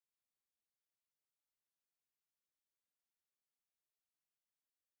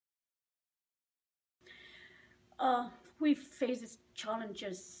We face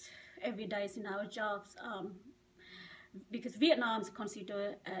challenges every day in our jobs because Vietnam is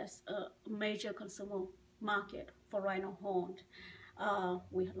considered as a major consumer market for rhino horn.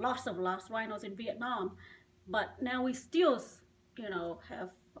 We have lots of rhinos in Vietnam, but now we still, have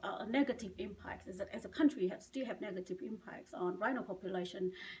negative impacts as a country. Still have negative impacts on rhino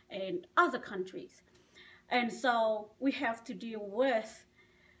population in other countries, and so we have to deal with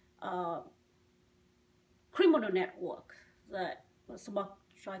criminal network that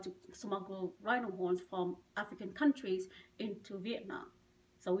try to smuggle rhino horns from African countries into Vietnam.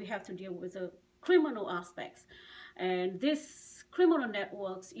 So we have to deal with the criminal aspects. And these criminal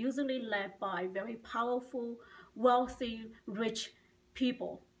networks usually led by very powerful, wealthy, rich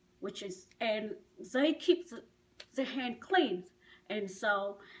people, and they keep their hand clean. And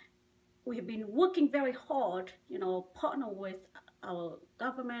so we have been working very hard, partner with our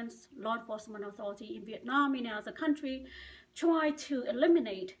governments, law enforcement authority in Vietnam, in other country, try to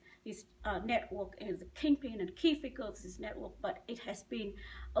eliminate this network and the kingpin and key figure of this network. But it has been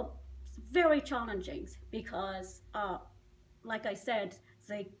very challenging because, like I said,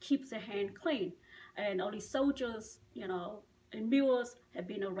 they keep their hand clean, and only soldiers, and mules have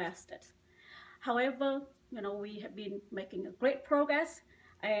been arrested. However, we have been making a great progress,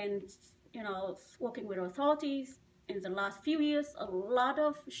 and working with authorities. In the last few years, a lot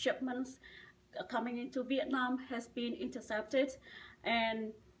of shipments coming into Vietnam has been intercepted,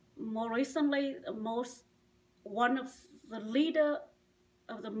 and more recently, one of the leader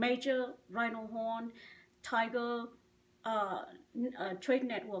of the major rhino horn tiger trade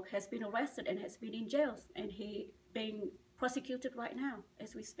network has been arrested and has been in jail, and he being prosecuted right now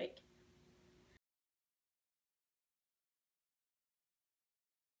as we speak.